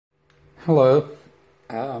Hello,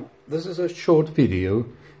 this is a short video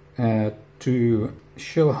to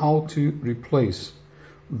show how to replace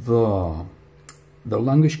the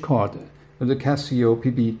language card of the CASIO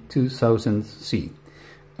PB-2000C.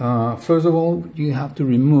 First of all, you have to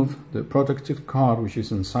remove the protective card which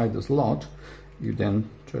is inside the slot. You then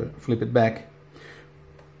flip it back,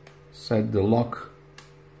 set the lock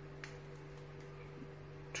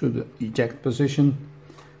to the eject position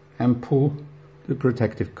and pull the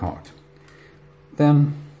protective card.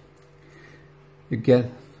 Then you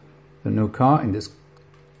get the new card. In this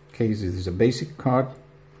case it is a basic card.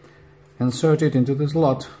 Insert it into the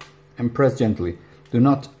slot and press gently. Do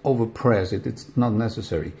not over press it, it's not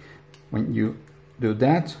necessary. When you do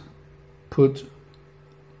that, put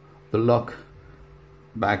the lock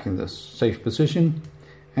back in the safe position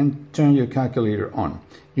and turn your calculator on.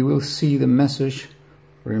 You will see the message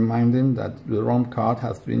reminding that the ROM card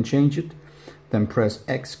has been changed. Then press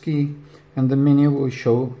X key and the menu will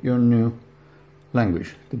show your new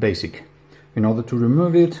language, the basic. In order to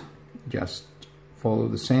remove it, just follow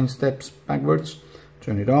the same steps backwards.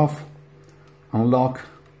 Turn it off, unlock,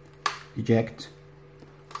 eject,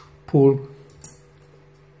 pull,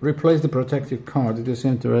 replace the protective card. It is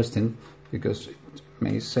interesting because it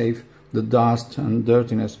may save the dust and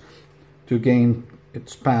dirtiness to gain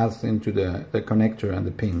its path into the connector and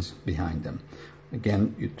the pins behind them.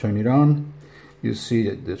 Again, you turn it on. You see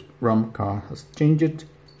that this ROM card has changed.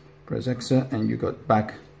 Press X and you got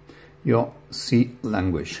back your C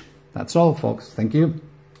language. That's all, folks. Thank you.